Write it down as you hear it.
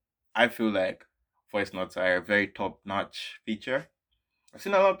I feel like voice notes are a very top-notch feature. I've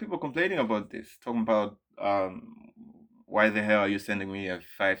seen a lot of people complaining about this, talking about why the hell are you sending me a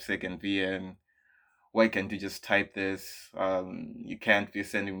 5 second VN? Why can't you just type this? You can't be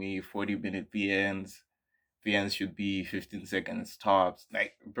sending me 40-minute VNs. VNs should be 15 seconds tops.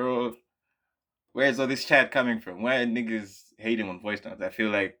 Like, bro, where's all this chat coming from? Why are niggas hating on voice notes? I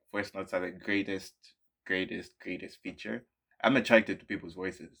feel like voice notes are the greatest feature. I'm attracted to people's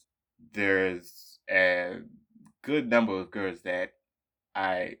voices. There's a good number of girls that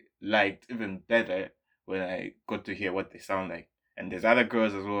I liked even better when I got to hear what they sound like. And there's other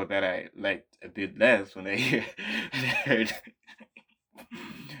girls as well that I liked a bit less when I heard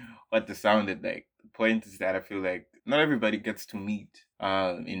what they sounded like. The point is that I feel like not everybody gets to meet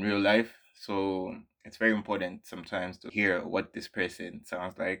in real life, so it's very important sometimes to hear what this person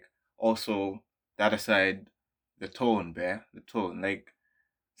sounds like. Also, that aside, the tone, bear, the tone. Like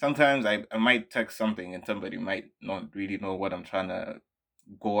sometimes I might text something and somebody might not really know what I'm trying to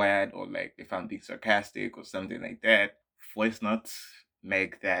go at, or like if I'm being sarcastic or something like that. Voice notes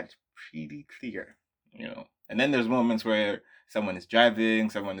make that pretty clear, you know. And then there's moments where someone is driving,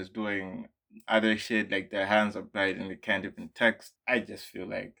 someone is doing other shit, like their hands are tied and they can't even text. I just feel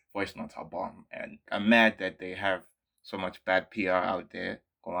like voice notes are bomb, and I'm mad that they have so much bad PR out there.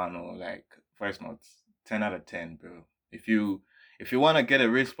 Kolano, like voice notes, 10 out of 10, bro. If you want to get a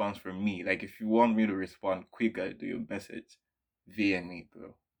response from me, like if you want me to respond quicker to your message, VN me,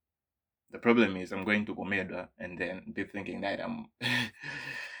 bro. The problem is I'm going to Gomeda and then be thinking that I'm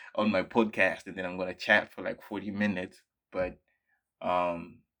on my podcast and then I'm gonna chat for like 40 minutes. But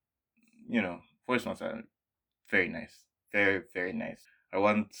um, voice notes are very nice. Very, very nice. I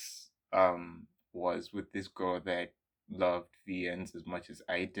once was with this girl that loved VNs as much as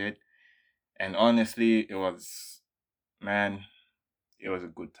I did. And honestly, man, it was a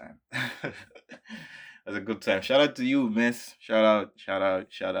good time. It was a good time. Shout out to you, miss. Shout out.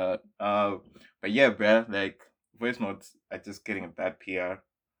 But yeah, bruh, like voice notes are just getting a bad PR.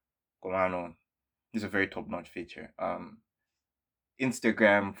 Colano is a very top notch feature.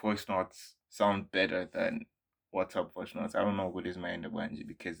 Instagram voice notes sound better than WhatsApp voice notes. I don't know what is my end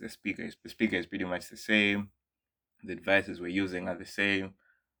because the speaker is pretty much the same. The devices we're using are the same,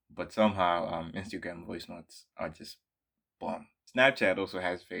 but somehow Instagram voice notes are just bomb. Snapchat also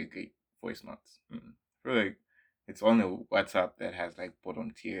has very great voice notes. I feel like it's only WhatsApp that has like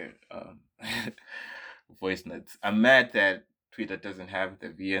bottom tier voice notes. I'm mad that Twitter doesn't have the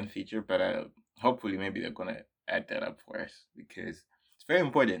VN feature, but hopefully maybe they're gonna add that up for us because it's very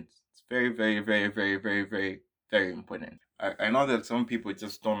important. It's very, very, very, very, very, very, very important. I know that some people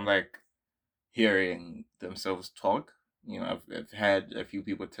just don't like hearing themselves talk. I've had a few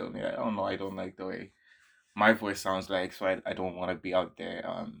people tell me, "Oh no, I don't like the way my voice sounds like, so I don't want to be out there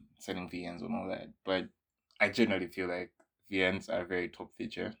sending VNs and all that." But I generally feel like VNs are a very top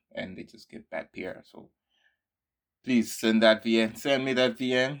feature and they just get bad PR. So please send that VN. Send me that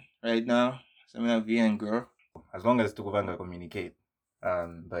VN right now. Send me that VN, girl. As long as Tukubanga communicate.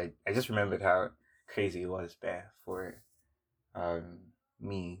 But I just remembered how crazy it was there for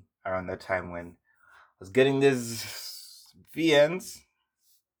me around that time when I was getting these VNs.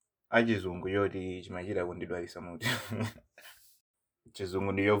 Ajizungu yodi chimajira kundidwa isamuti.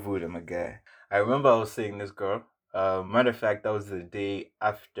 Chizungu ndiyovuda, my guy. I remember I was seeing this girl. Matter of fact, that was the day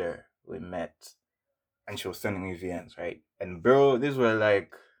after we met, and she was sending me VNs, right? And bro, these were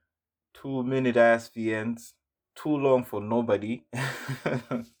like 2 minute ass VNs, too long for nobody.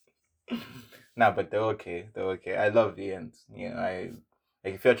 Nah, but they're okay. They're okay. I love VNs. I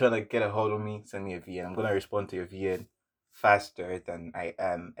like if you're trying to get a hold of me, send me a VN. I'm gonna respond to your VN faster than I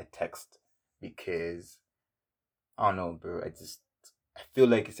am a text because I don't know, bro. I feel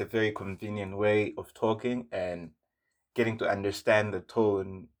like it's a very convenient way of talking and getting to understand the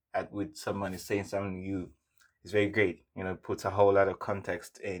tone at which someone is saying something to you is very great. Puts a whole lot of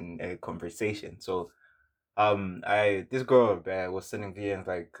context in a conversation. So, I this girl was sending VNs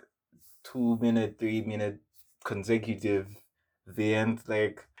like 2 minute, 3 minute consecutive VNs,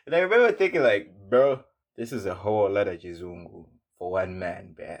 like, and I remember thinking like, bro, this is a whole lot of Jizungu for one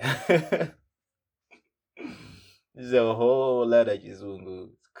man, man. This is a whole lot of Jizungu.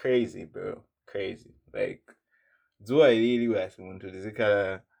 It's crazy, bro. Crazy. Like, do I really was to this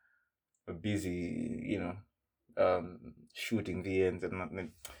kind of busy, shooting VNs and not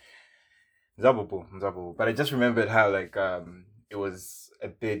Zabubu. But I just remembered how like it was a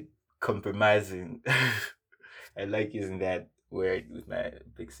bit compromising. I like using that word with my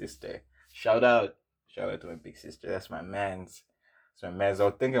big sister. Shout out. Shout out to my big sister. That's my man's. So my man's. I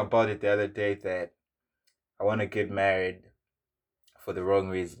was thinking about it the other day that I want to get married for the wrong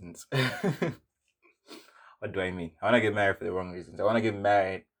reasons. What do I mean? I want to get married for the wrong reasons. I want to get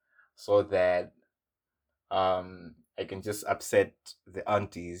married so that I can just upset the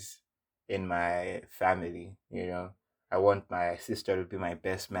aunties in my family, you know. I want my sister to be my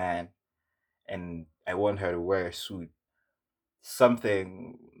best man, and I want her to wear a suit.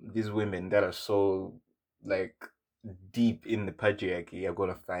 Something these women that are so like deep in the patriarchy are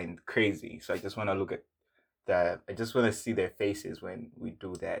gonna find crazy. So I just want to look at that. I just want to see their faces when we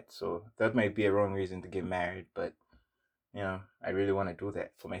do that. So that might be a wrong reason to get married, but I really want to do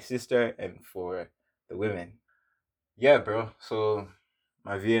that for my sister and for the women. Yeah, bro. So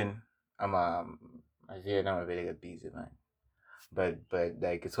my VN, I'm my VN, I'm a very good busy man. But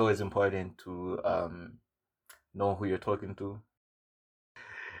like it's always important to know who you're talking to.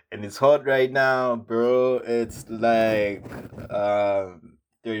 And it's hot right now, bro. It's like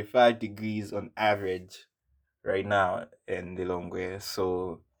 35 degrees on average right now in Lilongwe.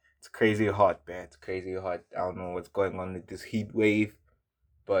 So it's crazy hot, man. It's crazy hot. I don't know what's going on with this heat wave,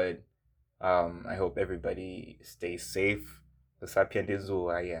 but I hope everybody stays safe. The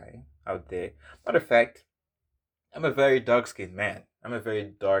Sapientizo out there. Matter of fact, I'm a very dark skinned man. I'm a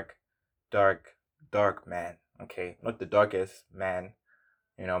very dark, dark man. Okay. Not the darkest man.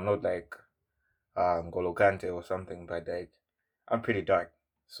 I'm not like Golo Kante or something, but like I'm pretty dark.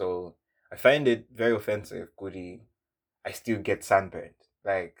 So I find it very offensive, Goody. I still get sunburned.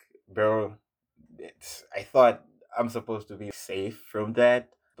 Like, bro, I thought I'm supposed to be safe from that,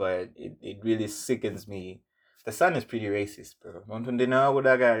 but it really sickens me. The sun is pretty racist, bro. Why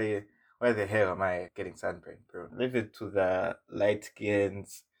the hell am I getting sunburned, bro? Leave it to the light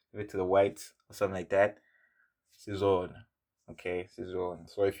skins, leave it to the whites, or something like that. Season. Okay, season.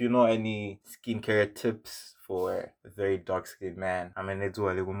 So if you know any skincare tips for a very dark skinned man, I'm gonna do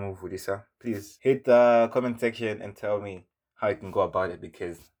a little move with this. Please hit the comment section and tell me how you can go about it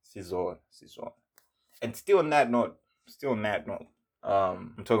because season. And still on that note,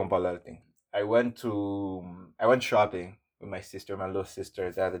 I'm talking about a lot of things. I went shopping with my sister, my little sister,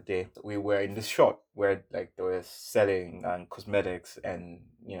 the other day. We were in this shop where like they were selling cosmetics and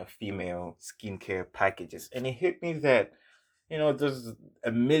female skincare packages, and it hit me that there's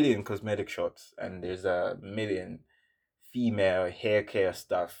a million cosmetic shops and there's a million female hair care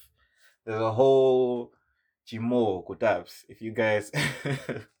stuff. There's a whole Jimo Kutabs. If you guys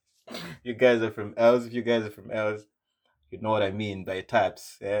you guys are from Els, if you guys are from Els, you know what I mean by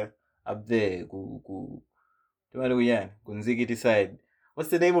taps, yeah? Up there, go Gunzigiti side. What's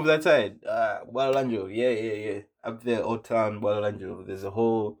the name of that side? Walalanjo. Yeah. Up there, Old Town, Walalanjo. There's a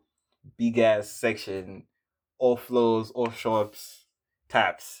whole big ass section, all flows, all shops,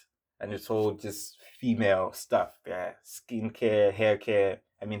 taps, and it's all just female stuff. Yeah, skincare, hair care.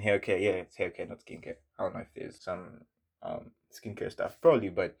 I mean hair care. Yeah, it's hair care, not skincare. I don't know if there's some skincare stuff, probably,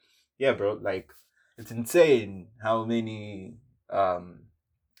 but yeah, bro. Like it's insane how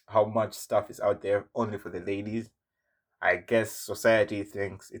much stuff is out there only for the ladies. I guess society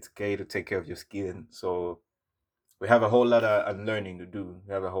thinks it's gay to take care of your skin, so we have a whole lot of unlearning to do.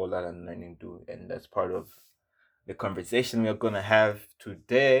 And that's part of the conversation we're gonna have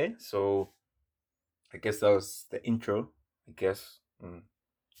today. So I guess that was the intro. I guess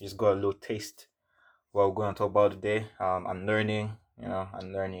just got a little taste what we're gonna talk about today. I'm learning,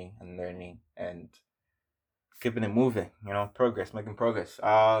 I'm learning, and keeping it moving. Progress, making progress.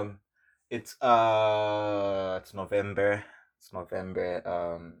 It's November. It's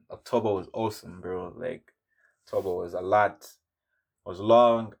November. October was awesome, bro. Like October was a lot. It was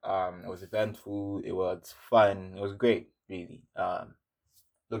long. It was eventful. It was fun. It was great, really.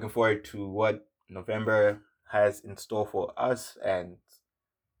 Looking forward to what November has in store for us, and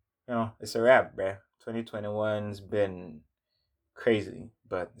it's a wrap, bruh. 2021's been crazy,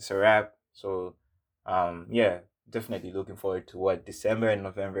 but it's a wrap. So, yeah, definitely looking forward to what December and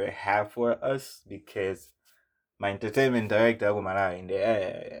November have for us because my entertainment director, Agumara, in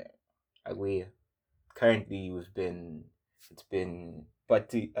the we currently it's been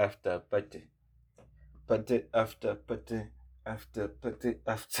party after party, party after party after party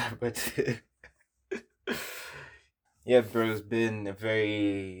after party. Yeah, bro, it's been a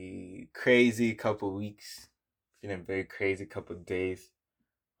very crazy couple weeks. It's been a very crazy couple days.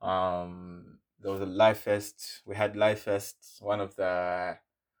 There was a Live Fest. We had Live Fest, one of the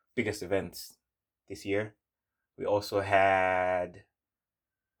biggest events this year. We also had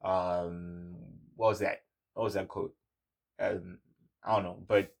what was that? What was that called? I don't know,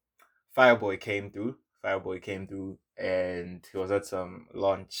 but Fireboy came through. Fireboy came through, and he was at some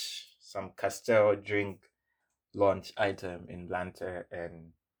Castel drink launch item in Blantyre,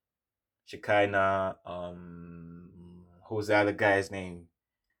 and she kinda who's the other guy's name?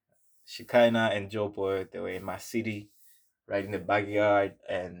 Shikaina and Joe Boy, they were in my city, right in the backyard,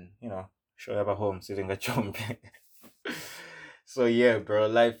 and show up at home sitting at home. So yeah, bro,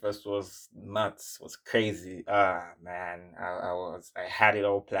 life first was nuts, was crazy. Ah man, I had it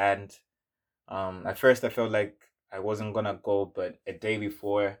all planned. At first I felt like I wasn't gonna go, but a day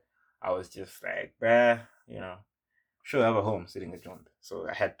before I was just like, bruh, show up at home sitting at home. So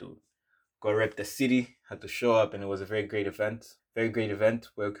I had to go rep the city, had to show up, and it was a very great event. Very great event,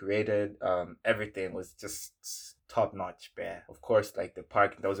 well created. Everything was just top notch, man. Of course, like the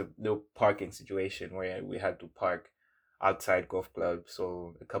parking, there was a little parking situation where we had to park outside golf club,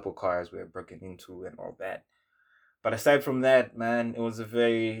 so a couple cars were broken into and all that. But aside from that, man, it was a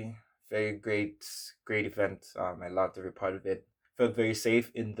very, very great event. I loved every part of it. Felt very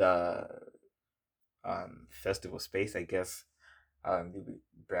safe in the festival space, I guess.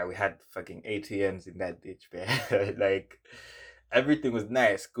 Bruh, we had fucking ATMs in that bitch, man. Like everything was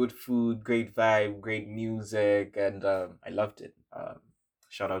nice, good food, great vibe, great music, and I loved it.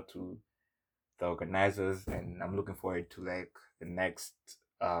 Shout out to the organizers, and I'm looking forward to like the next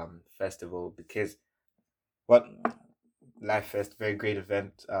festival because what Life Fest, very great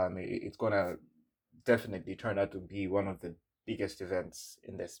event. It's gonna definitely turn out to be one of the biggest events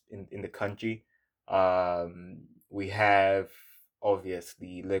in the country. We have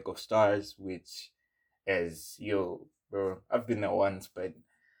obviously Lake of Stars, which is bro. I've been there once, but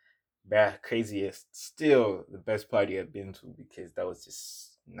craziest. Still the best party I've been to because that was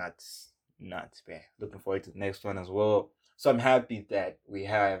just nuts, man. Looking forward to the next one as well. So I'm happy that we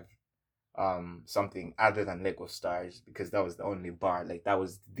have something other than Lake of Stars because that was the only bar. Like that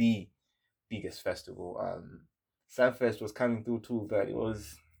was the biggest festival. Sunfest was coming through too, but it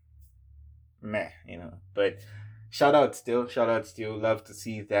was meh. But shout out still. Love to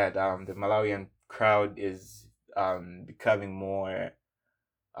see that the Malawian crowd is becoming more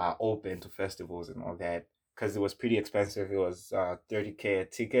open to festivals and all that because it was pretty expensive. It was 30K a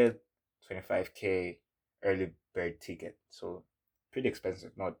ticket, 25K early bird ticket. So pretty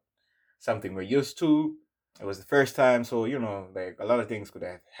expensive, not something we're used to. It was the first time, so like a lot of things could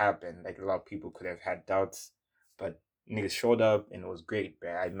have happened. Like a lot of people could have had doubts, but niggas showed up and it was great,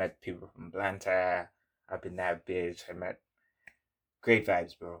 bro. I met people from Atlanta up in that bitch. I met great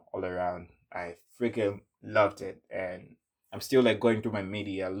vibes, bro, all around. I freaking loved it, and I'm still like going through my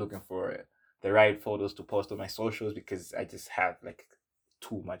media looking for the right photos to post on my socials because I just have like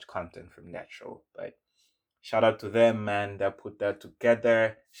too much content from that show. But shout out to them, man, that put that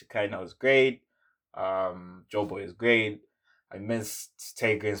together. Shekinah was great. Joe Boy is great. I missed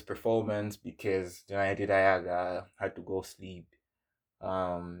Tigrin's performance because I did I had to go sleep.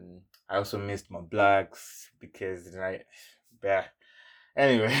 I also missed my blacks because yeah.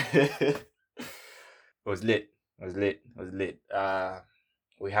 Anyway, it was lit. It was lit. It was lit.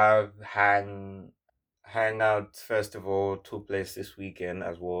 We have Hangout Festival took place this weekend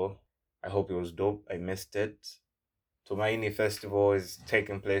as well. I hope it was dope. I missed it. Tumaini Festival is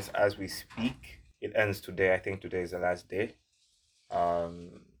taking place as we speak. It ends today. I think today is the last day.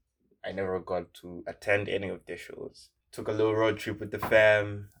 I never got to attend any of their shows. Took a little road trip with the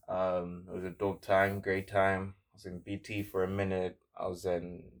fam. It was a dope time, great time. I was in BT for a minute. I was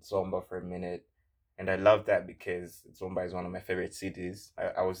in Zomba for a minute. And I love that because Zomba is one of my favorite cities.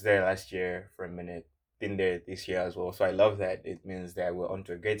 I was there last year for a minute, been there this year as well. So I love that. It means that we're on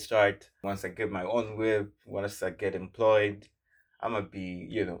to a great start. Once I get my own whip, once I get employed, I'm gonna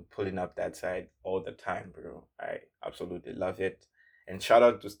be, pulling up that side all the time, bro. I absolutely love it. And shout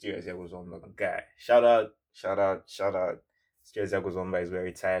out to Steers Yaguzomba, guy. Shout out. Steers Yaguzomba is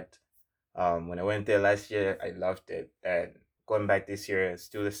very tight. When I went there last year, I loved it. And going back this year, it's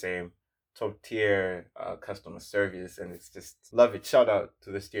still the same. Top tier customer service, and it's just love it. Shout out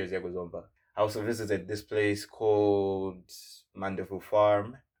to the Steers Yaguzomba. I also visited this place called Mandevu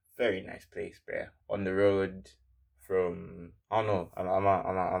Farm. Very nice place, bro. On the road from I don't know.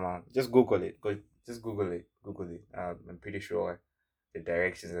 I'm just Google it. Just Google it. Google it. I'm pretty sure the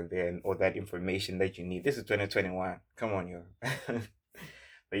directions are there and all that information that you need. This is 2021. Come on, yo.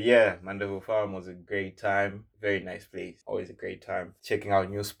 But yeah, Mandevu Farm was a great time. Very nice place. Always a great time. Checking out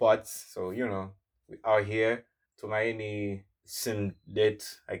new spots. So, we out here. Tumaini seemed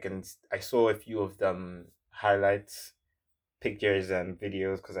lit. I saw a few of them highlights, pictures and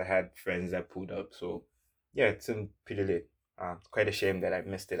videos because I had friends that pulled up. So yeah, it seemed pretty lit. Quite a shame that I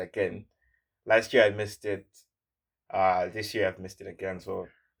missed it again. Last year I missed it. This year I've missed it again. So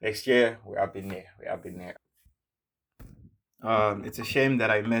next year we have been there. It's a shame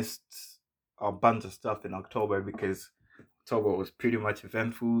that I missed a bunch of stuff in October because October was pretty much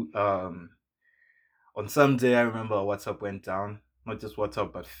eventful. On some day, I remember WhatsApp went down. Not just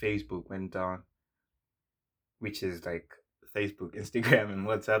WhatsApp, but Facebook went down, which is like Facebook, Instagram, and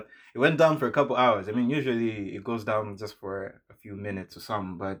WhatsApp. It went down for a couple hours. I mean, usually it goes down just for a few minutes or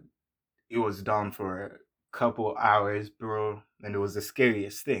something, but it was down for a couple hours, bro. And it was the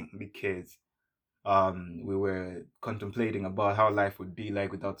scariest thing because we were contemplating about how life would be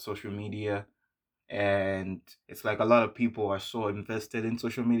like without social media. And it's like a lot of people are so invested in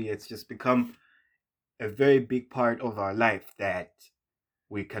social media. It's just become a very big part of our life that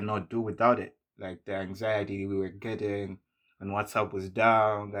we cannot do without it. Like the anxiety we were getting when WhatsApp was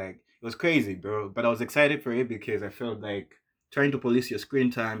down, like it was crazy, bro. But I was excited for it because I felt like trying to police your screen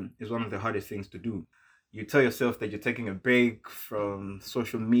time is one of the hardest things to do. You tell yourself that you're taking a break from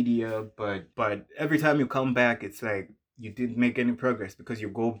social media, but every time you come back, it's like you didn't make any progress because you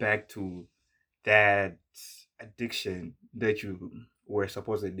go back to that addiction that you were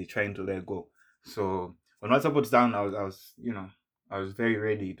supposedly trying to let go. So when WhatsApp was down, I was very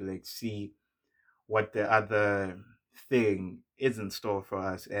ready to like see what the other thing is in store for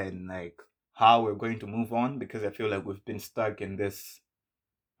us and like how we're going to move on because I feel like we've been stuck in this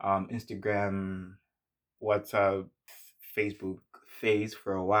Instagram, WhatsApp, Facebook phase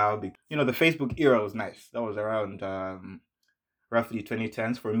for a while. The Facebook era was nice. That was around roughly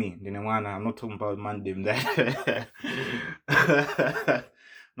 2010s for me. I'm not talking about man them that.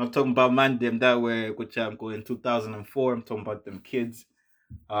 Not talking about man them that were which I'm going 2004. I'm talking about them kids.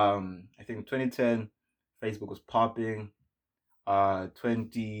 I think 2010 Facebook was popping.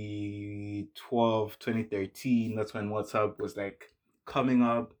 2012, 2013, that's when WhatsApp was like coming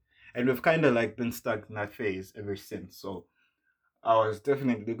up. And we've kind of like been stuck in that phase ever since. So I was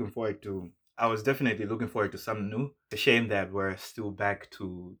definitely looking forward to I was definitely looking forward to something new. It's a shame that we're still back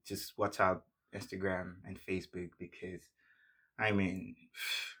to just WhatsApp, Instagram, and Facebook because I mean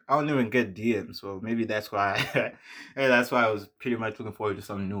I don't even get DMs, so maybe that's why maybe that's why I was pretty much looking forward to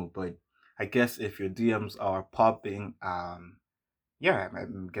something new. But I guess if your DMs are popping, yeah,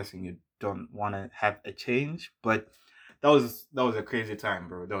 I'm guessing you don't want to have a change. But that was a crazy time,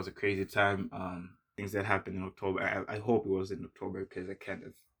 bro. That was a crazy time. Things that happened in October. I hope it was in October because I kind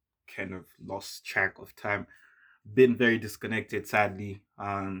of lost track of time. Been very disconnected, sadly.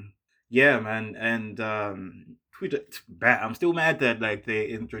 Yeah, man, and Twitter. I'm still mad that like they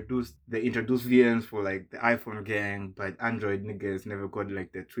introduced VMs for like the iPhone gang, but Android niggas never got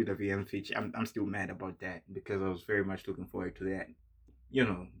like the Twitter VM feature. I'm still mad about that because I was very much looking forward to that.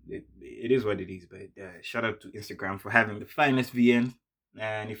 It is what it is. But shout out to Instagram for having the finest VN.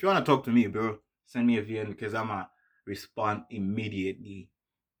 And if you want to talk to me, bro, send me a VN because I'ma respond immediately.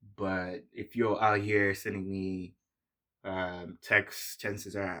 But if you're out here sending me text,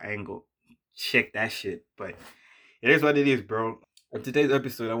 chances are I ain't go check that shit. But it is what it is, bro. In today's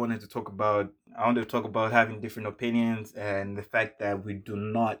episode, I wanted to talk about having different opinions and the fact that we do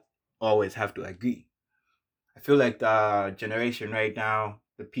not always have to agree. I feel like the generation right now,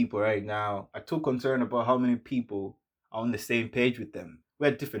 the people right now, are too concerned about how many people are on the same page with them.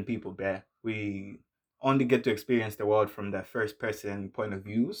 We're different people, bruh. We only get to experience the world from the first person point of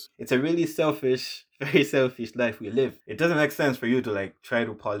views. It's a really selfish, very selfish life we live. It doesn't make sense for you to like try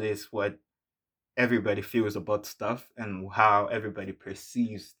to police what everybody feels about stuff and how everybody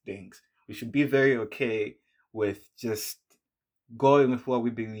perceives things. We should be very okay with just going with what we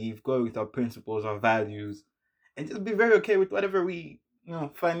believe, going with our principles, our values, and just be very okay with whatever we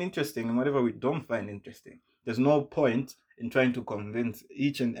find interesting and whatever we don't find interesting. There's no point in trying to convince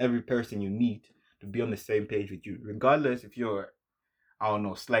each and every person you meet to be on the same page with you, regardless if you're I don't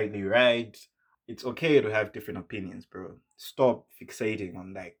know slightly right. It's okay to have different opinions, bro. Stop fixating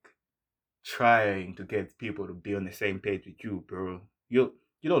on like trying to get people to be on the same page with you, bro. You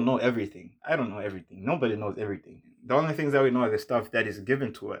don't know everything. I don't know everything. Nobody knows everything. The only things that we know are the stuff that is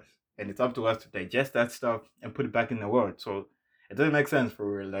given to us, and it's up to us to digest that stuff and put it back in the world. So it doesn't make sense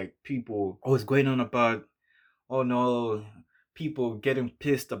for like people always going on about, oh no, people getting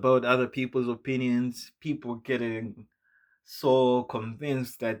pissed about other people's opinions, people getting so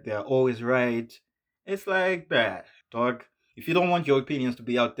convinced that they're always right. It's like that, dog. If you don't want your opinions to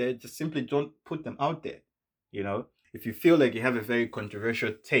be out there, just simply don't put them out there. You know, if you feel like you have a very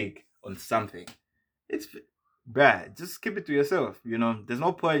controversial take on something, it's bad. Just keep it to yourself. There's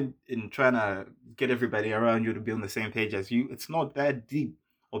no point in trying to get everybody around you to be on the same page as you. It's not that deep.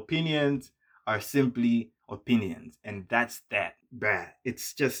 Opinions are simply opinions, and that's that. Bad.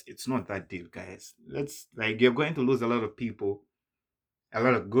 It's not that deep, guys. Let's like you're going to lose a lot of people, a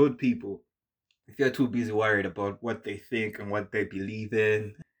lot of good people, if you're too busy worried about what they think and what they believe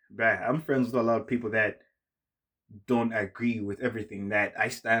in. Bad. I'm friends with a lot of people that don't agree with everything that I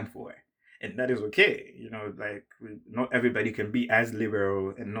stand for. And that is okay. Like not everybody can be as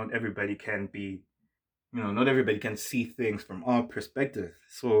liberal, and not everybody can be, not everybody can see things from our perspective.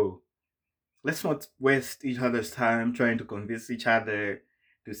 So let's not waste each other's time trying to convince each other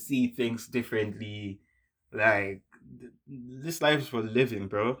to see things differently. Like, this life is for living,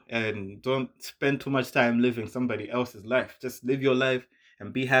 bro. And don't spend too much time living somebody else's life. Just live your life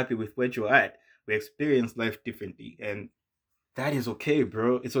and be happy with where you're at. We experience life differently. And that is okay,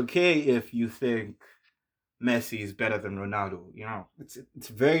 bro. It's okay if you think Messi is better than Ronaldo. It's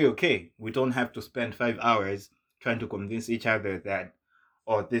very okay. We don't have to spend 5 hours trying to convince each other that,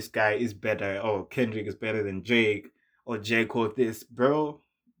 oh, this guy is better, or Kendrick is better than Jake, or J Cole this, bro.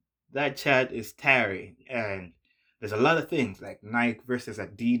 That chat is tiring, and there's a lot of things like Nike versus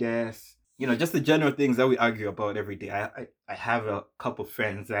Adidas. Just the general things that we argue about every day. I have a couple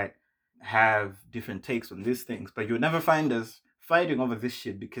friends that have different takes on these things, but you'll never find us fighting over this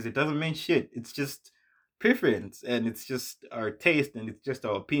shit because it doesn't mean shit. It's just preference, and it's just our taste, and it's just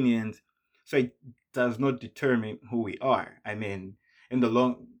our opinions. So it does not determine who we are. I mean, in the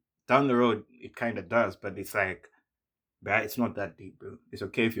long down the road, it kind of does, but it's like, but it's not that deep, bro. It's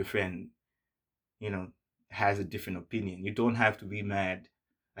okay if your friend, you know, has a different opinion. You don't have to be mad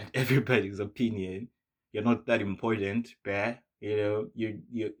at everybody's opinion. You're not that important, bruh. You're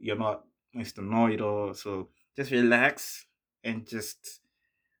not Mr. Know-it-all. So just relax and just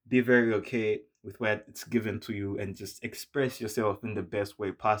be very okay with what it's given to you, and just express yourself in the best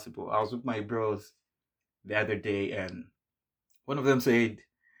way possible. I was with my bros the other day, and one of them said,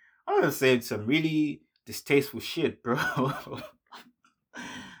 one of them said some really distasteful shit, bro.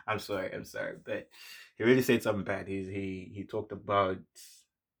 I'm sorry, but he really said something bad. He talked about,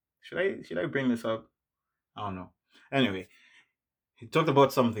 should I bring this up? I don't know. Anyway, he talked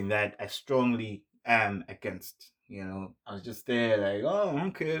about something that I strongly am against. I was just there like, oh,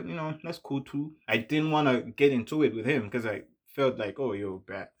 okay, that's cool too. I didn't want to get into it with him because I felt like, oh, yo,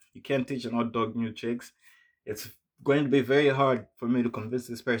 bro, you can't teach an hot dog new tricks. It's going to be very hard for me to convince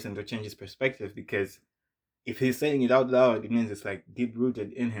this person to change his perspective, because if he's saying it out loud, it means it's like deep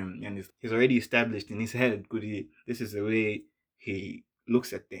rooted in him, and he's already established in his head. This is the way he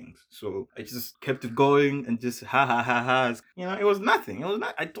looks at things. So I just kept it going and just ha ha ha ha. It was nothing. It was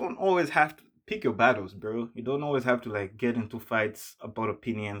not. I don't always have to pick your battles, bro. You don't always have to like get into fights about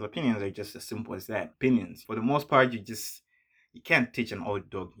opinions. Opinions are just as simple as that. Opinions. For the most part, you can't teach an old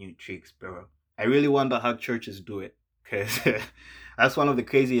dog new tricks, bro. I really wonder how churches do it, because that's one of the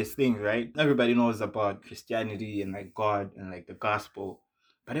craziest things, right? Everybody knows about Christianity and like God and like the gospel,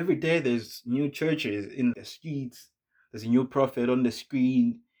 but every day there's new churches in the streets. There's a new prophet on the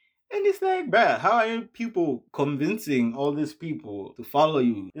screen, and it's like, bruh, how are you people convincing all these people to follow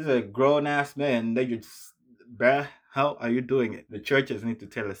you? This is a grown ass man that you just, bruh. How are you doing it? The churches need to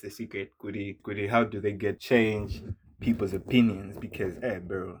tell us the secret. Goody, how do they get change people's opinions? Because, hey,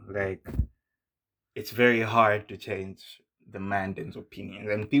 bro, like, it's very hard to change the Mandan's opinions.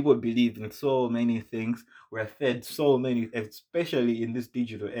 And people believe in so many things. We're fed so many, especially in this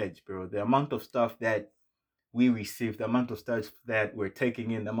digital age, bro. The amount of stuff that we receive, the amount of stuff that we're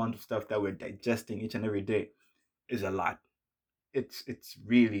taking in, the amount of stuff that we're digesting each and every day is a lot. It's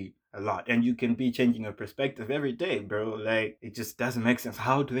really a lot. And you can be changing your perspective every day, bro. Like, it just doesn't make sense.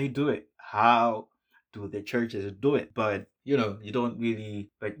 How do they do it? How do the churches do it? But you don't really,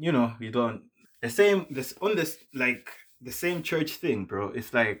 like, you don't, the same this on this like the same church thing, bro.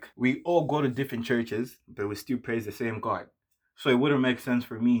 It's like we all go to different churches, but we still praise the same God. So it wouldn't make sense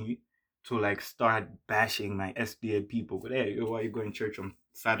for me to like start bashing my SDA people. But hey, why are you going to church on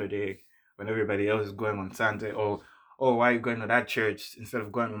Saturday when everybody else is going on Sunday? Or, oh, why are you going to that church instead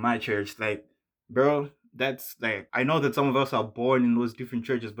of going to my church? Like, bro, that's like, I know that some of us are born in those different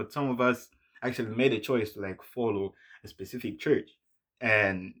churches, but some of us actually made a choice to like follow a specific church.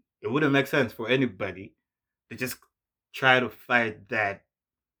 And it wouldn't make sense for anybody to just try to fight that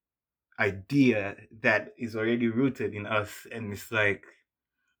idea that is already rooted in us. And it's like,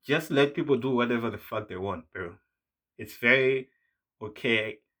 just let people do whatever the fuck they want, bro. It's very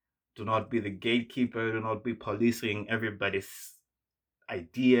okay. Do not be the gatekeeper. Do not be policing everybody's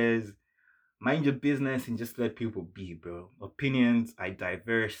ideas. Mind your business and just let people be, bro. Opinions are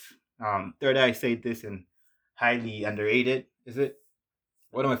diverse. Third Eye said this and highly underrated. Is it?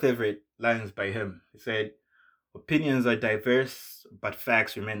 One of my favorite lines by him. He said, opinions are diverse, but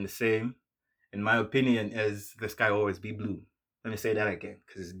facts remain the same. And my opinion is the sky always be blue. Let me say that again,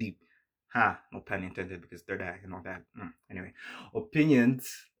 because it's deep. Ha, no pun intended, because third eye and all that. Anyway, opinions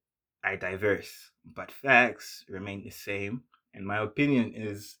are diverse, but facts remain the same. And my opinion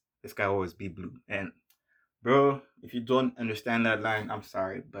is the sky always be blue. And bro, if you don't understand that line, I'm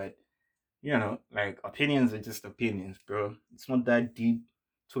sorry, but like opinions are just opinions, bro. It's not that deep.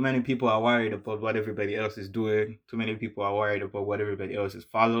 Too many people are worried about what everybody else is doing. Too many people are worried about what everybody else is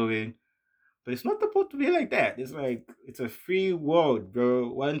following. But it's not supposed to be like that. It's like it's a free world, bro.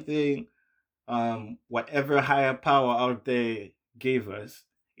 One thing, whatever higher power out there gave us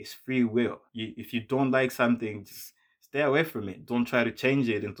is free will. If you don't like something, just stay away from it. Don't try to change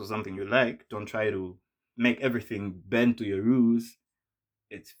it into something you like. Don't try to make everything bend to your rules.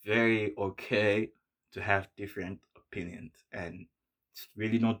 It's very okay to have different opinions, and it's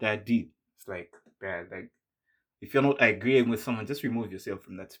really not that deep. It's like bad. Like if you're not agreeing with someone, just remove yourself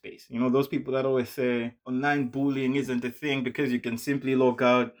from that space. Those people that always say online bullying isn't a thing because you can simply log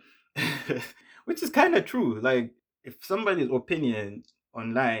out, which is kind of true. Like, if somebody's opinion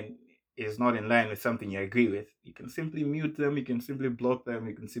online is not in line with something you agree with, you can simply mute them, you can simply block them,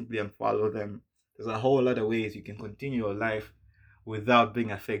 you can simply unfollow them. There's a whole lot of ways you can continue your life without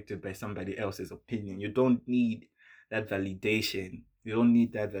being affected by somebody else's opinion. You don't need that validation. You don't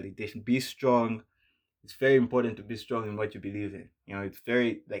need that validation. Be strong. It's very important to be strong in what you believe in. It's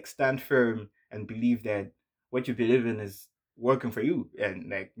very like stand firm and believe that what you believe in is working for you, and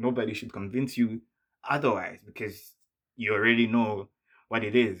like nobody should convince you otherwise because you already know what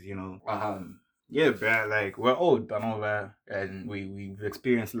it is. Yeah, bruh, like we're old and all that, and we've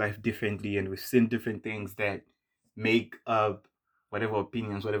experienced life differently, and we've seen different things that make up whatever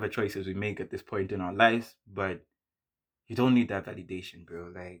opinions, whatever choices we make at this point in our lives. But you don't need that validation,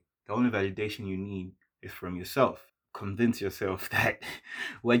 bro. Like the only validation you need is from yourself. Convince yourself that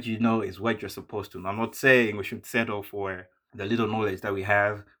what you know is what you're supposed to know. I'm not saying we should settle for the little knowledge that we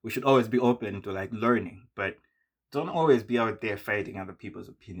have. We should always be open to like learning, but don't always be out there fighting other people's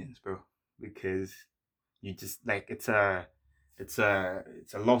opinions, bro. Because you just like it's a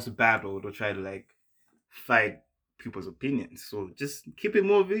lost battle to try to like fight people's opinions. So just keep it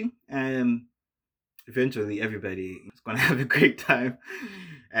moving, and eventually everybody is gonna have a great time.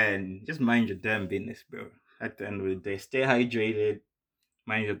 And just mind your damn business, bro. At the end of the day, stay hydrated,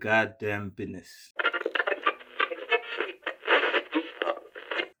 mind your goddamn business.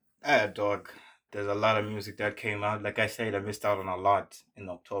 Ah, dog. There's a lot of music that came out. Like I said, I missed out on a lot in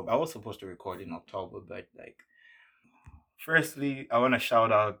October. I was supposed to record in October, but like, firstly, I want to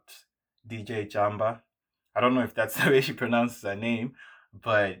shout out DJ Chamba. I don't know if that's the way she pronounces her name,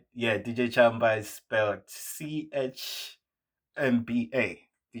 but yeah, DJ Chamba is spelled CHMBA.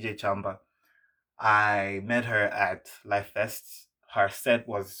 DJ Chamba. I met her at Life Fest. Her set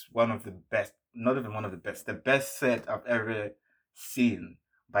was one of the best, not even one of the best, the best set I've ever seen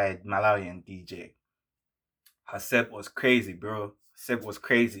by a Malawian DJ. Her set was crazy, bro. Set was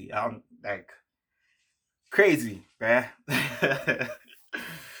crazy. I'm like crazy, bruh.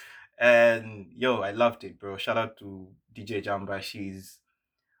 And yo, I loved it, bro. Shout out to DJ Jamba.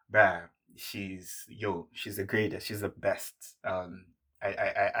 Bruh, she's the greatest. She's the best.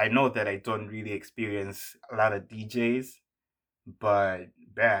 I know that I don't really experience a lot of DJs, but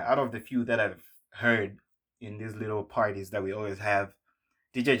bruh, out of the few that I've heard in these little parties that we always have,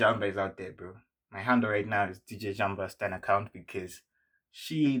 DJ Jamba is out there, bro. My handle right now is DJ Jamba Stan account because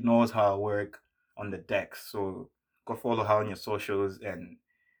she knows how to work on the deck. So go follow her on your socials, and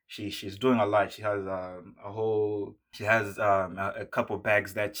she's doing a lot. She has a couple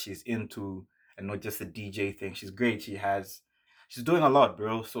bags that she's into, and not just a DJ thing. She's great. She's doing a lot,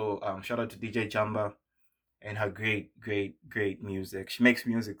 bro. So shout out to DJ Jamba and her great music. She makes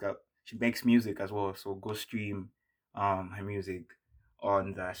music as well. So go stream her music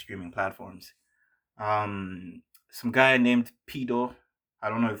on the streaming platforms. Some guy named Pido. I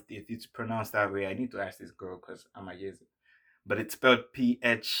don't know if it's pronounced that way. I need to ask this girl because I'm a use it. But it's spelled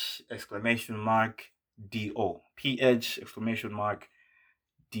PH exclamation mark DO. PH exclamation mark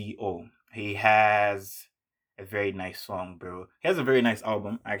DO. He has a very nice song, bro. He has a very nice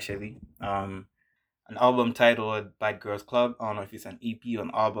album, actually. An album titled Bad Girls Club. I don't know if it's an EP or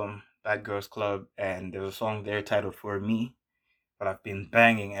an album, Bad Girls Club, and there's a song there titled For Me, but I've been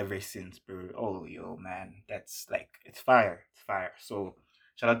banging ever since, bro. Oh, yo, man, that's like it's fire, it's fire. So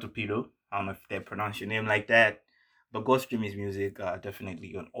shout out to Pido. I don't know if they pronounce your name like that, but go stream his music.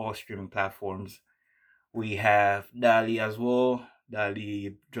 Definitely on all streaming platforms. We have Dali as well.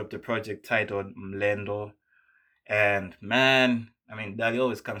 Dali dropped a project titled Mlendo, and man, I mean, Dali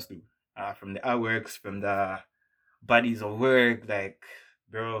always comes through. From the artworks, from the bodies of work, like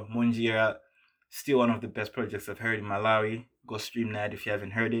bro, Munjira, still one of the best projects I've heard in Malawi. Go stream that if you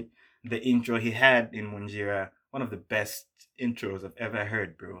haven't heard it. The intro he had in Munjira, one of the best intros I've ever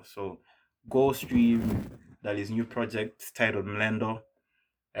heard, bro. So go stream that his new project titled Mlendo.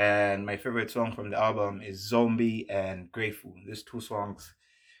 And my favorite song from the album is Zombie and Grateful. These two songs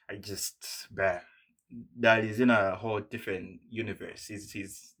I just, bruh, that is in a whole different universe.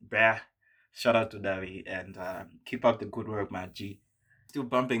 He's bruh. Shout out to Davi and keep up the good work, man. G. Still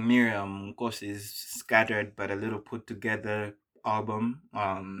bumping Miriam, of course, is scattered but a little put together album.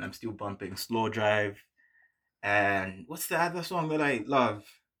 I'm still bumping Slow Drive. And what's the other song that I love?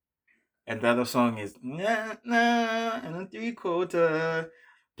 And the other song is Nah Nah and a Three Quarter.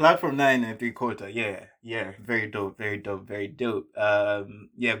 Platform 9 and Three Quarter. Yeah, yeah. Very dope, very dope, very dope.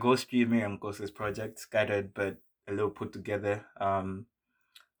 Yeah, go stream Miriam Ghost's project, scattered but a little put together.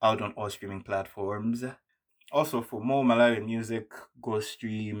 Out on all streaming platforms. Also, for more Malawi music, go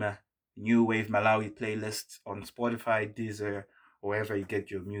stream New Wave Malawi playlist on Spotify, Deezer, or wherever you get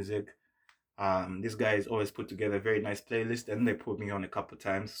your music. This guy has always put together a very nice playlist, and they put me on a couple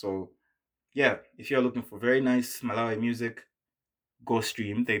times. So, yeah, if you're looking for very nice Malawi music, go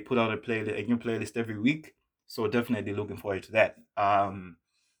stream. They put out a new playlist every week, so definitely looking forward to that.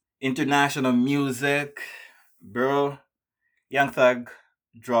 International music, bro. Young Thug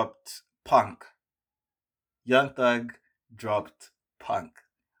dropped Punk. Young Thug dropped Punk.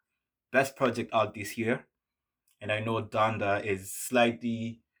 Best project out this year. And I know Donda is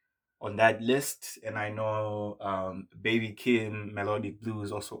slightly on that list. And I know Baby Kim, Melodic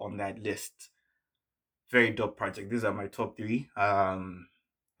Blues also on that list. Very dope project. These are my top three.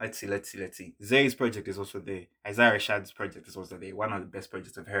 Let's see. Zay's project is also there. Isaiah Rashad's project is also there. One of the best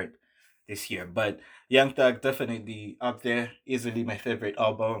projects I've heard this year. But Young Thug definitely up there. Easily my favorite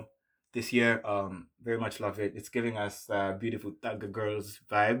album this year. Very much love it. It's giving us beautiful Thugger Girls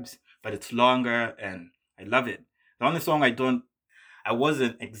vibes, but it's longer and I love it. The only song I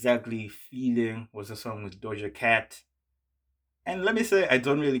wasn't exactly feeling was the song with Doja Cat. And let me say, I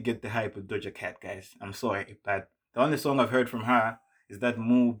don't really get the hype with Doja Cat, guys. I'm sorry, but the only song I've heard from her is that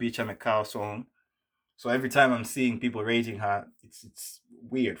Moo Bitch I'm a Cow song. So every time I'm seeing people rating her, it's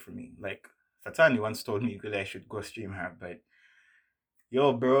weird for me. Like Fatani once told me I should go stream her, but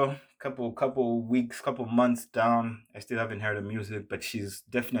yo, bro, couple weeks, couple months down, I still haven't heard her music, but she's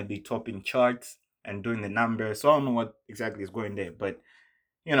definitely topping charts and doing the numbers. So I don't know what exactly is going there, but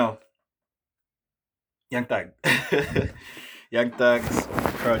you know, Young Thug. Young Thug's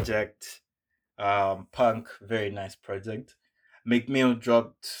project, Punk, very nice project. McMill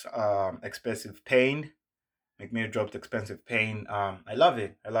dropped Expensive Pain. McMill dropped Expensive Pain. I love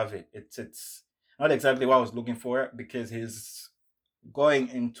it. I love it. It's not exactly what I was looking for because he's going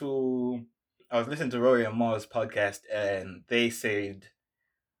into. I was listening to Rory and Moore's podcast and they said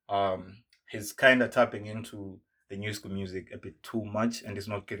he's kind of tapping into the new school music a bit too much and he's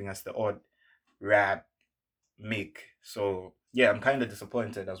not giving us the odd rap make. So yeah, I'm kind of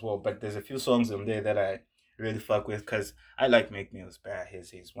disappointed as well. But there's a few songs on there that I really fuck with because I like Meek Mill's bear.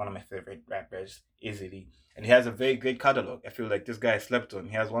 He's one of my favorite rappers easily, and he has a very great catalog. I feel like this guy slept on.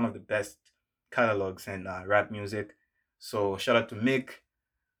 He has one of the best catalogs in rap music. So shout out to Mick.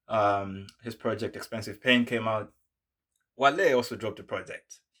 His project Expensive Pain came out. Wale also dropped a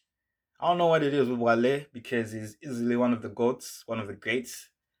project. I don't know what it is with Wale because he's easily one of the goats, one of the greats.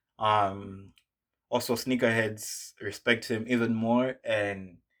 Also, sneakerheads respect him even more,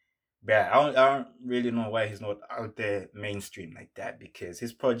 and yeah, I don't really know why he's not out there mainstream like that because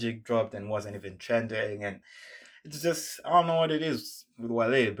his project dropped and wasn't even trending, and it's just I don't know what it is with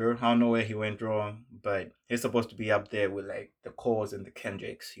Wale, bro. I don't know where he went wrong, but he's supposed to be up there with like the Coles and the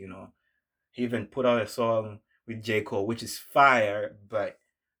Kendricks, you know. He even put out a song with J. Cole, which is fire, but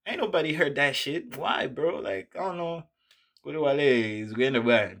ain't nobody heard that shit. Why, bro? Like, I don't know. Wale is going to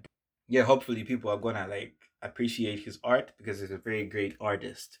bad. Yeah, hopefully people are gonna like appreciate his art because he's a very great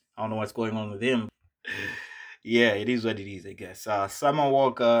artist. I don't know what's going on with him. Yeah, it is what it is, I guess. Summer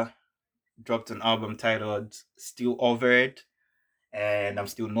Walker dropped an album titled Still Over It, and I'm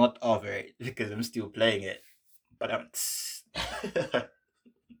still not over it because I'm still playing it. But I'm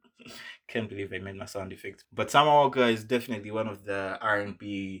can't believe I made my sound effects. But Summer Walker is definitely one of the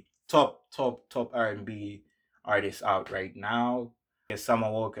R&B top R&B artists out right now.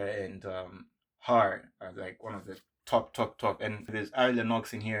 Summer Walker and her are like one of the top. And there's Ari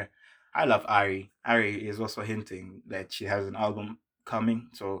Lennox in here. I love Ari. Ari is also hinting that she has an album coming,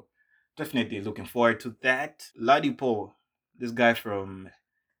 so definitely looking forward to that. Ladipo, this guy from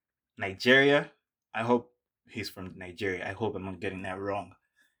Nigeria. I hope he's from Nigeria. I hope I'm not getting that wrong.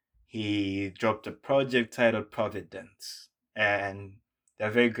 He dropped a project titled Providence, and there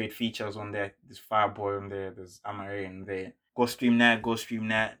are very great features on there. There's Fireboy on there. There's Amare in there. Go stream that.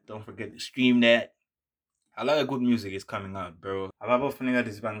 Don't forget to stream that. A lot of good music is coming out, bro. I'm about to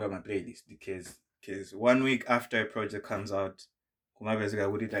this bang on my playlist because 1 week after a project comes out, and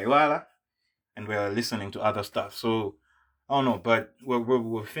we're listening to other stuff. So I don't know, but we're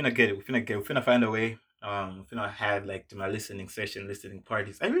finna get it. We're finna find a way. We're finna have like to my listening session, listening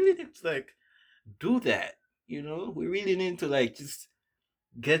parties. I really need to like do that. You know, we really need to like just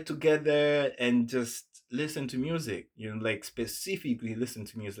get together and just listen to music. You know, like specifically listen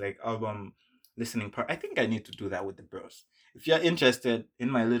to music, like album listening part. I think I need to do that with the bros. If you're interested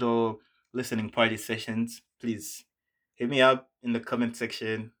in my little listening party sessions, please hit me up in the comment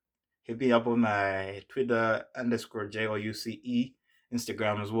section. Hit me up on my Twitter _JOUCE,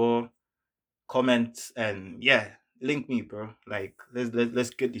 Instagram as well. Comment and yeah, link me, bro. Like let's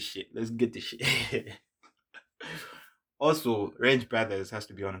get this shit. Let's get this shit. Also, Range Brothers has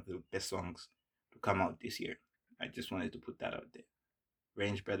to be one of the best songs to come out this year. I just wanted to put that out there.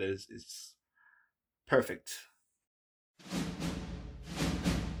 Range Brothers is perfect.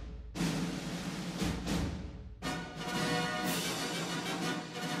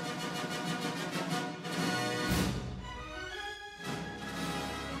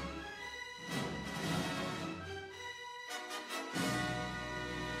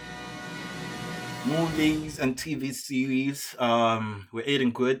 Movies and TV series. We're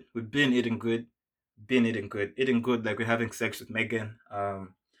eating good. We've been eating good. Been eating good. Eating good like we're having sex with Megan.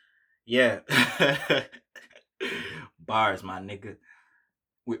 Yeah. Bars, my nigga.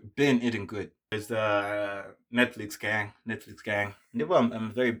 We've been eating good. There's the Netflix gang. Netflix gang. Never,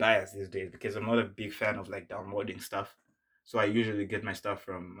 I'm very biased these days because I'm not a big fan of like downloading stuff. So I usually get my stuff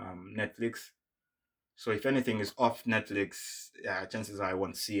from Netflix. So if anything is off Netflix, chances are I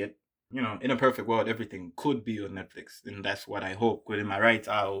won't see it. You know, in a perfect world, everything could be on Netflix, and that's what I hope. Within my rights,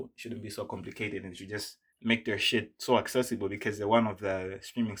 it shouldn't be so complicated, and should just make their shit so accessible because they're one of the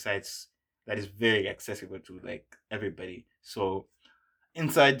streaming sites that is very accessible to like everybody. So,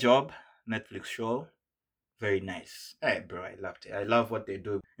 Inside Job, Netflix show, very nice. Hey, bro, I loved it. I love what they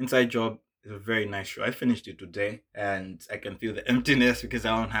do. Inside Job is a very nice show. I finished it today and I can feel the emptiness because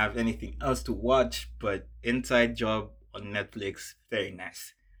I don't have anything else to watch. But Inside Job on Netflix, very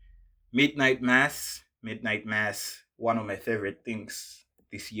nice. Midnight Mass, one of my favorite things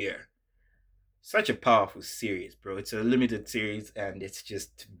this year. Such a powerful series, bro. It's a limited series and it's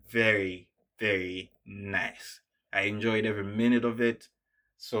just very, very nice. I enjoyed every minute of it.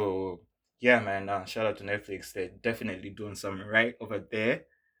 So yeah, man, shout out to Netflix. They're definitely doing something right over there.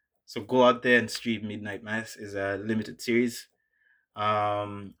 So go out there and stream Midnight Mass. Is a limited series.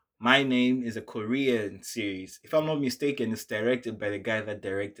 My Name is a Korean series. If I'm not mistaken, it's directed by the guy that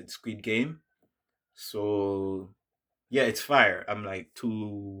directed Squid Game. So yeah, it's fire. I'm like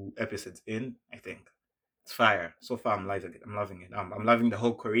 2 episodes in, I think. It's fire. So far, I'm loving it. I'm loving it. I'm loving the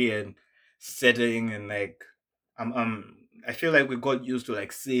whole Korean setting and like, I feel like we got used to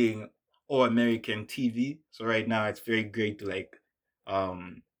like seeing all American TV. So right now, it's very great to like,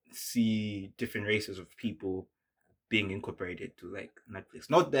 see different races of people being incorporated to like Netflix.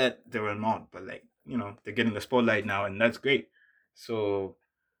 Not that they were not, but like you know they're getting the spotlight now, and that's great. So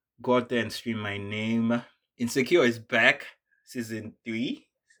go out there and stream My Name. Insecure is back, season 3.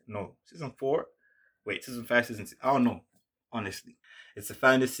 No, season 4. Wait, season 5, season 6. I don't know. Honestly, it's the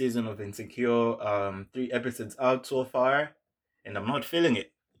final season of Insecure. 3 episodes out so far, and I'm not feeling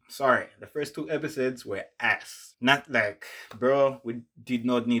it. Sorry, the first 2 episodes were ass. Not like, bro, we did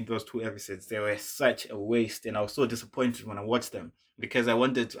not need those 2 episodes. They were such a waste, and I was so disappointed when I watched them because I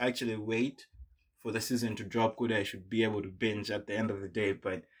wanted to actually wait for the season to drop. Good, I should be able to binge at the end of the day,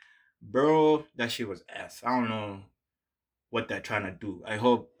 but bro, that shit was ass. I don't know what they're trying to do. I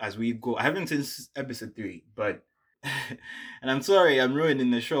hope as we go, I haven't seen episode 3, but and I'm sorry I'm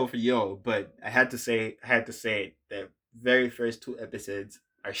ruining the show for y'all, but I had to say the very first 2 episodes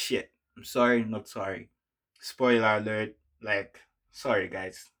are shit. I'm sorry, not sorry. Spoiler alert. Like, sorry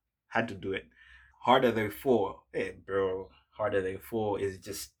guys, had to do it. Harder Than 4, hey bro. Harder Than 4 is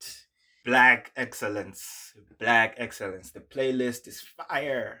just black excellence. Black excellence. The playlist is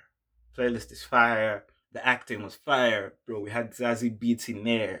fire. Playlist is fire. The acting was fire, bro. We had Zazie Beats in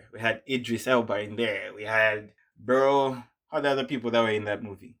there. We had Idris Elba in there. We had, bro, all the other people that were in that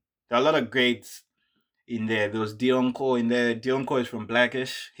movie. There are a lot of greats in there. There was Dion Cole in there. Dion Cole is from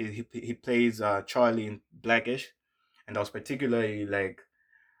Blackish. He plays Charlie in Blackish, and I was particularly like,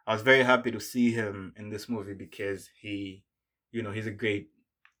 I was very happy to see him in this movie because he, you know, he's a great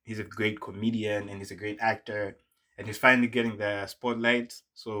comedian and he's a great actor and he's finally getting the spotlight.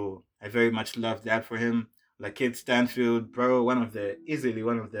 So I very much love that for him. Like Kid Stanfield, bro, easily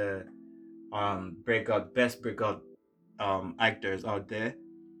one of the best breakout actors out there.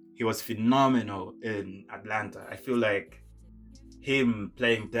 He was phenomenal in Atlanta. I feel like him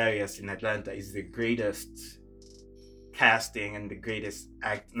playing Darius in Atlanta is the greatest casting and the greatest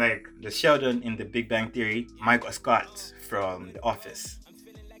act, like the Sheldon in The Big Bang Theory, Michael Scott from The Office,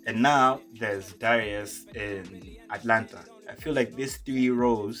 and now there's Darius in Atlanta. I feel like these three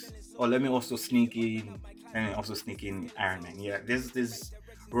roles. Or let me also sneak in Iron Man. Yeah, this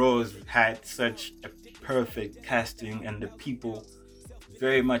roles had such a perfect casting, and the people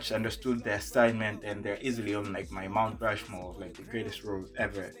very much understood the assignment, and they're easily on like my Mount Rushmore of like the greatest roles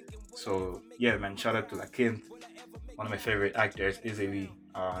ever. So yeah, man, shout out to Lakim, one of my favorite actors, easily.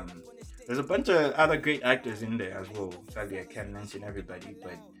 There's a bunch of other great actors in there as well. Sadly, I can't mention everybody,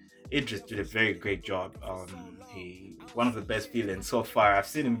 but Idris did a very great job. He one of the best villains so far. I've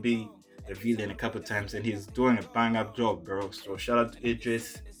seen him be a villain a couple times, and he's doing a bang up job, bro. So shout out to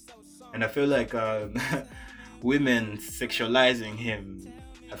Idris. And I feel like women sexualizing him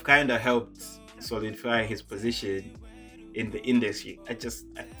have kind of helped solidify his position in the industry. I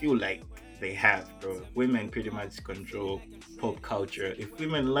feel like they have, bro. Women pretty much control pop culture. If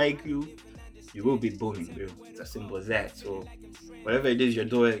women like you will be booming, bro. It's as simple as that. So whatever it is you're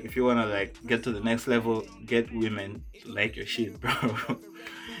doing, if you wanna like get to the next level, get women to like your shit, bro.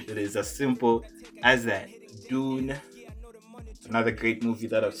 It is as simple as that. Dune, another great movie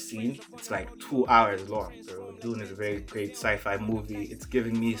that I've seen. It's like 2 hours long, bro. Dune is a very great sci-fi movie. It's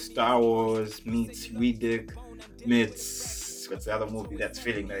giving me Star Wars meets Riddick meets what's the other movie that's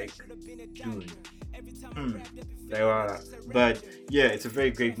feeling like Dune. Hmm. But yeah, it's a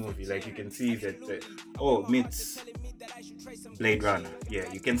very great movie. Like you can see that meets Blade Runner. Yeah,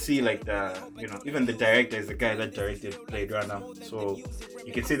 you can see like even the director is the guy that directed Blade Runner. So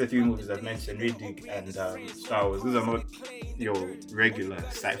you can see the three movies I've mentioned, Riddick and Star Wars. These are not your regular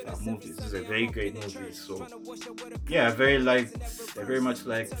sci-fi movies. This is a very great movie. So yeah, I very much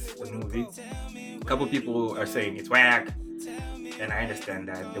liked the movie. A couple people are saying it's whack, and I understand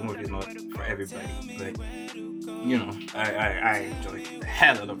that the movie is not for everybody, but I enjoyed the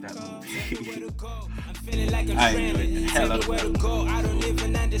hell out of that movie. I enjoyed the hell out of that movie. I don't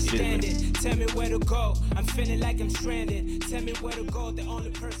even understand it. Tell me where to go. I'm feeling like I'm stranded. Tell me where to go. The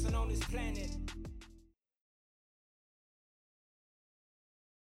only person on this planet.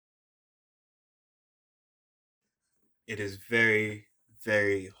 It is very,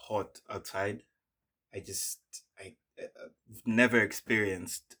 very hot outside. I just I've never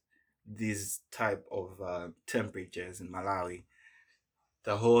experienced these type of temperatures in Malawi.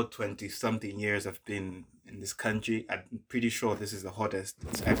 The whole 20 something years I've been in this country, I'm pretty sure this is the hottest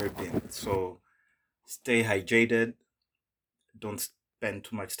it's ever been. So stay hydrated, don't spend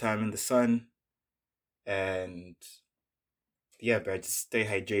too much time in the sun, and yeah, but just stay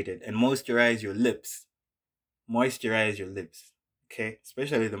hydrated and moisturize your lips. Moisturize your lips, okay?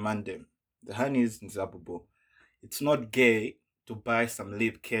 Especially the mandem. The honey is inseparable. It's not gay to buy some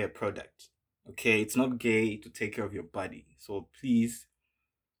lip care product. Okay, it's not gay to take care of your body. So please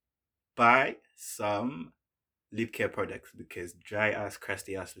buy some lip care products because dry ass,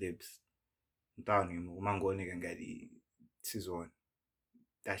 crusty ass lips. Season.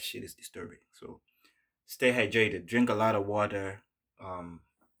 That shit is disturbing. So stay hydrated, drink a lot of water, um,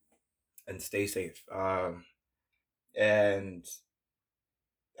 and stay safe. And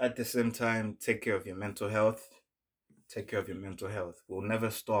at the same time, take care of your mental health. Take care of your mental health. We'll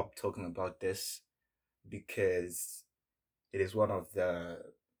never stop talking about this because it is one of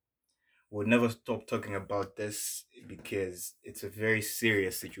the we'll never stop talking about this because it's a very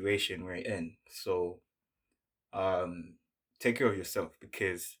serious situation we're in. So um take care of yourself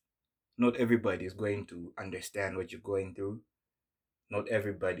because not everybody is going to understand what you're going through. Not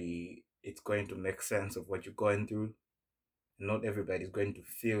everybody it's going to make sense of what you're going through. Not everybody is going to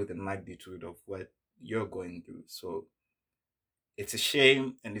feel the magnitude of what you're going through. So it's a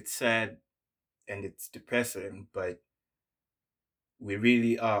shame and it's sad and it's depressing, but we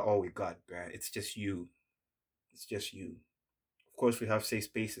really are all we got, bruh. It's just you. It's just you. Of course, we have safe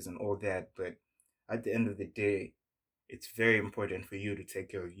spaces and all that, but at the end of the day, it's very important for you to take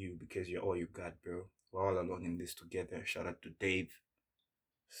care of you because you're all you got, bro. We're all alone in this together. Shout out to Dave.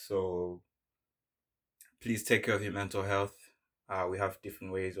 So please take care of your mental health. We have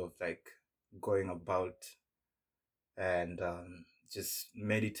different ways of like going about and just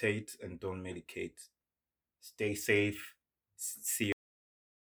meditate and don't medicate. Stay safe. See you.